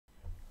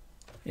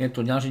Je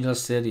tu ďalší diel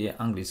série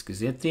Anglicky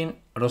s Yetim.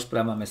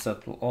 Rozprávame sa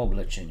tu o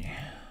oblečení.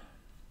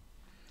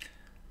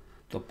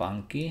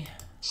 Topánky.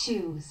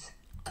 Shoes.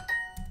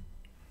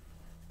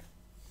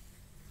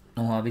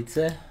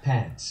 Nohavice.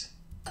 Pants.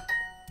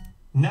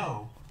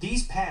 No,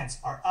 these pants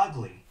are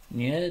ugly.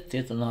 Nie,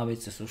 tieto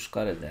nohavice sú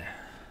škaredé.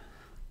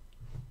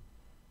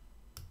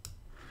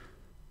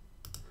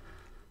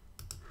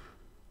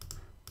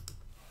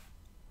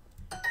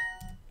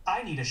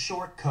 I need a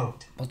short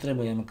coat.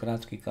 Potrebujem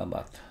krátky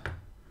kabát.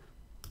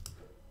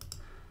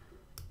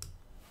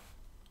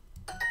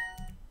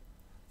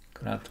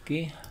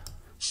 Krátky.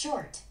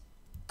 Short.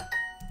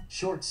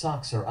 Short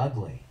socks are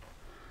ugly.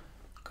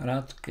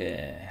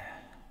 Krátke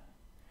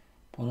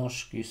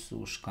ponožky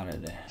sú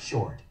škaredé.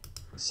 Short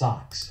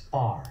socks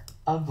are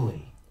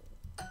ugly.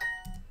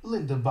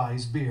 Linda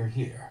buys beer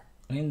here.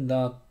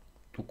 Linda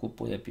tu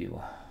kupuje pivo.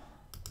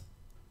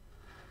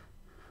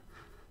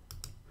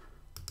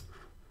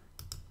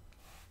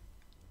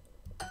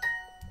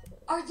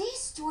 Are these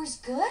stores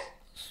good?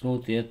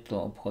 Sú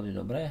tieto obchody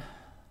dobré?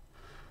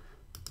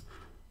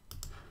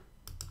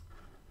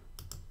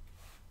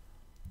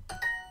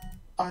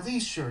 Are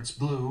these shirts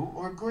blue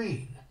or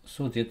green?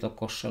 Sú tieto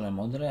košele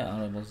modré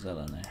alebo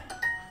zelené?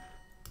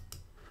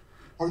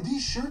 Are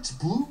these shirts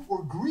blue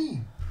or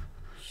green?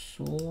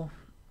 Sú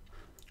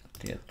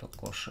tieto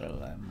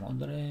košele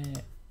modré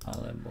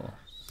alebo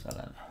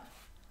zelené?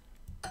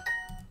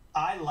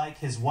 I like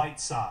his white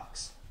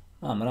socks.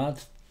 Mám rád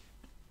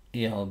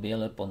jeho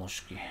biele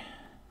ponožky.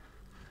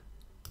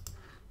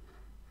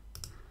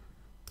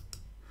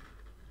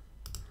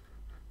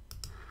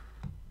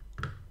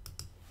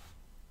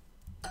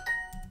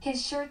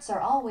 His shirts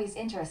are always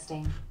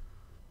interesting.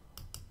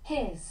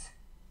 His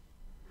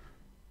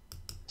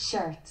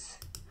shirts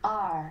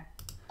are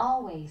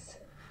always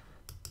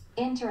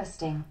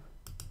interesting.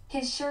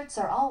 His shirts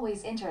are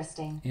always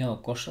interesting. Jeho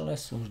košele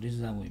sú vždy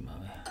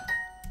zaujímavé.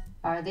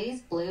 Are these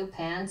blue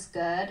pants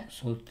good?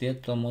 Sú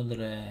tieto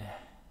modré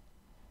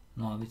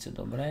nohavice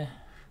dobré?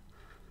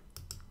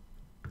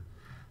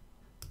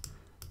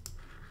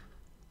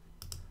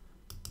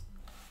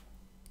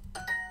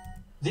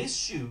 This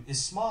shoe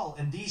is small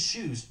and these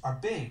shoes are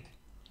big.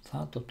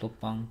 Táto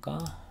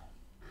topánka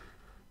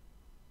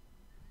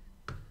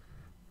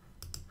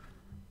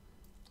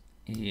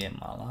je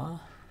malá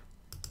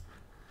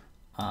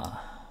a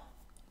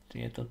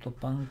tieto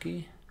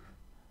topánky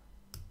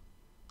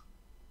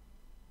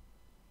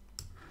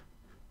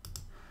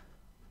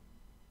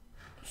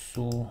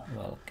sú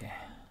veľké.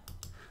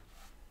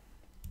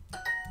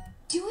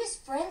 Do his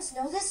friends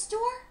know this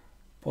store?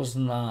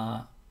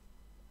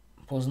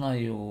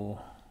 Poznajú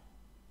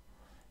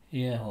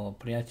jeho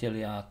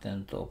priatelia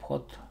tento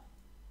obchod?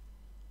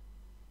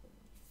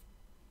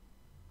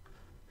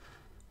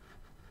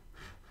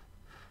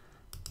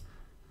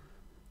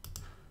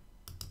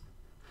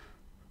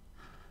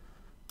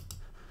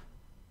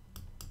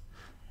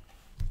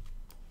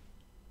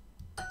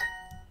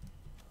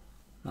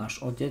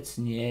 Náš otec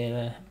nie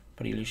je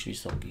príliš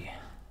vysoký.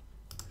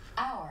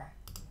 Our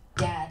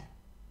dad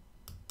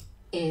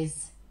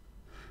is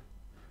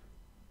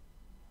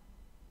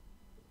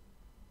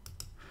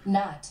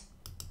not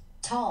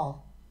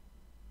tall.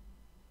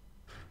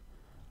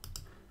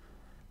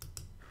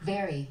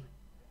 Very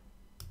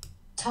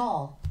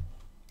tall.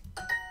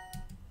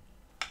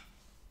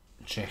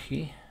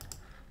 Čechy,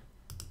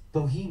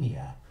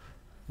 Bohemia.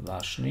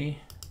 vášny,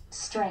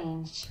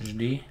 Strange.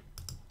 vždy,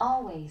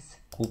 Always.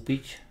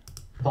 kúpiť,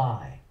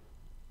 Buy.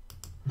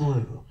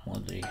 Blue.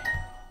 modrý.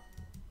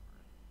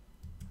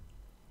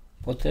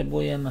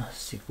 Potrebujem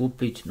si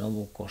kúpiť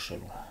novú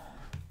košelu.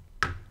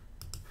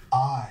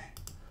 I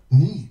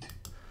need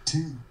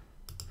to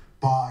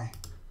buy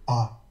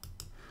a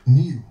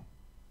new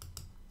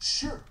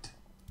shirt.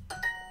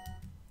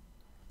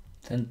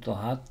 Tento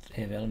had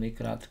je veľmi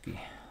krátky.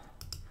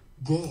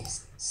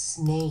 This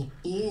snake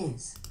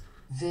is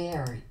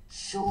very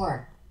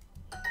short.